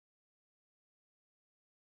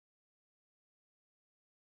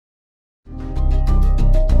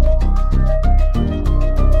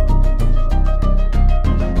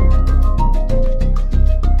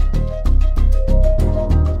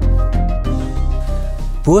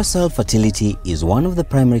Poor soil fertility is one of the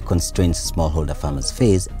primary constraints smallholder farmers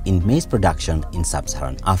face in maize production in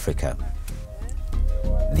sub-Saharan Africa.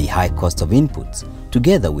 The high cost of inputs,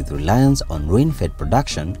 together with reliance on rain-fed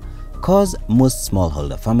production, cause most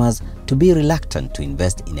smallholder farmers to be reluctant to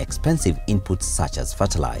invest in expensive inputs such as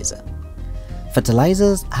fertilizer.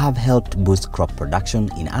 Fertilizers have helped boost crop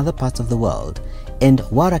production in other parts of the world and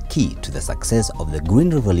were a key to the success of the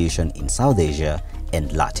Green Revolution in South Asia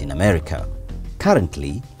and Latin America.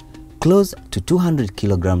 Currently, close to 200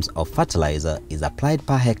 kilograms of fertilizer is applied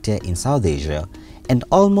per hectare in South Asia and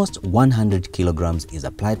almost 100 kilograms is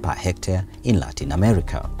applied per hectare in Latin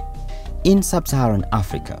America. In sub-Saharan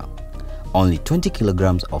Africa, only 20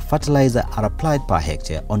 kilograms of fertilizer are applied per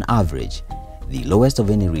hectare on average, the lowest of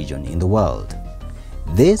any region in the world.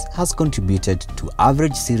 This has contributed to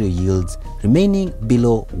average cereal yields remaining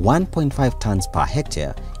below 1.5 tons per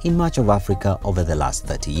hectare in much of Africa over the last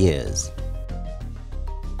 30 years.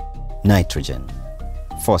 Nitrogen,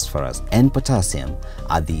 phosphorus and potassium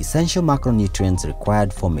are the essential macronutrients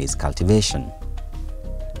required for maize cultivation.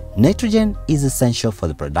 Nitrogen is essential for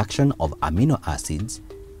the production of amino acids,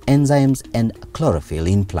 enzymes and chlorophyll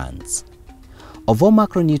in plants. Of all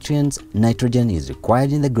macronutrients, nitrogen is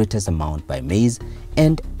required in the greatest amount by maize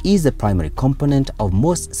and is the primary component of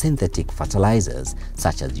most synthetic fertilizers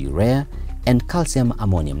such as urea and calcium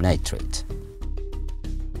ammonium nitrate.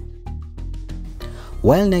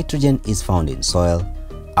 While nitrogen is found in soil,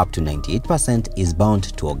 up to 98% is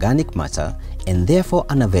bound to organic matter and therefore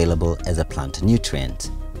unavailable as a plant nutrient.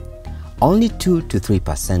 Only 2 to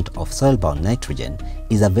 3% of soil-bound nitrogen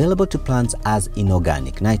is available to plants as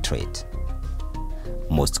inorganic nitrate.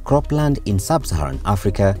 Most cropland in sub-Saharan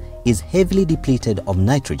Africa is heavily depleted of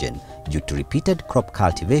nitrogen due to repeated crop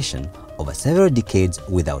cultivation over several decades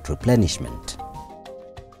without replenishment.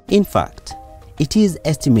 In fact, it is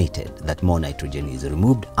estimated that more nitrogen is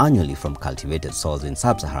removed annually from cultivated soils in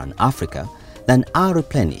sub-Saharan Africa than are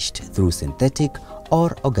replenished through synthetic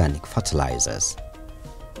or organic fertilizers.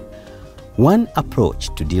 One approach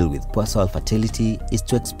to deal with poor soil fertility is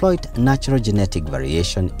to exploit natural genetic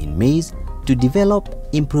variation in maize to develop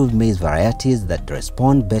improved maize varieties that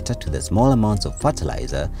respond better to the small amounts of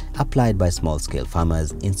fertilizer applied by small-scale farmers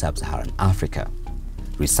in sub-Saharan Africa.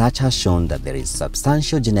 Research has shown that there is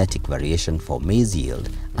substantial genetic variation for maize yield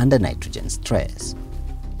under nitrogen stress.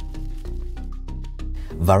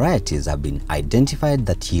 Varieties have been identified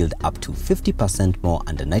that yield up to 50% more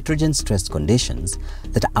under nitrogen stress conditions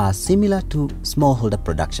that are similar to smallholder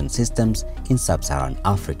production systems in sub-Saharan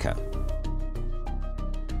Africa.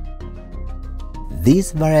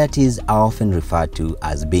 These varieties are often referred to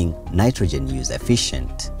as being nitrogen use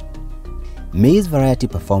efficient. Maize variety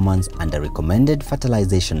performance under recommended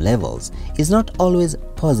fertilization levels is not always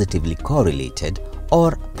positively correlated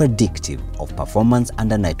or predictive of performance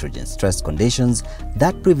under nitrogen stress conditions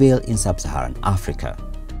that prevail in sub-Saharan Africa.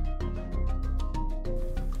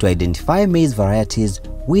 To identify maize varieties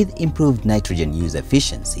with improved nitrogen use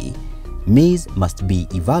efficiency, maize must be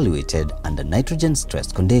evaluated under nitrogen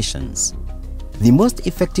stress conditions. The most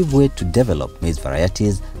effective way to develop maize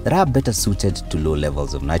varieties that are better suited to low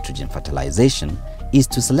levels of nitrogen fertilization is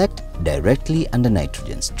to select directly under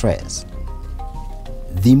nitrogen stress.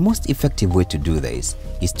 The most effective way to do this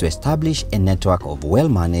is to establish a network of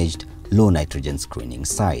well-managed low nitrogen screening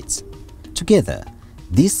sites. Together,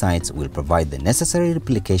 these sites will provide the necessary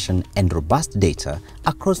replication and robust data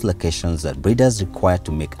across locations that breeders require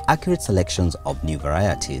to make accurate selections of new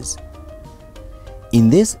varieties. In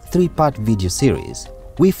this three-part video series,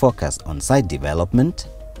 we focus on site development,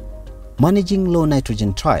 managing low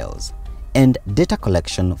nitrogen trials, and data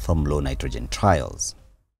collection from low nitrogen trials.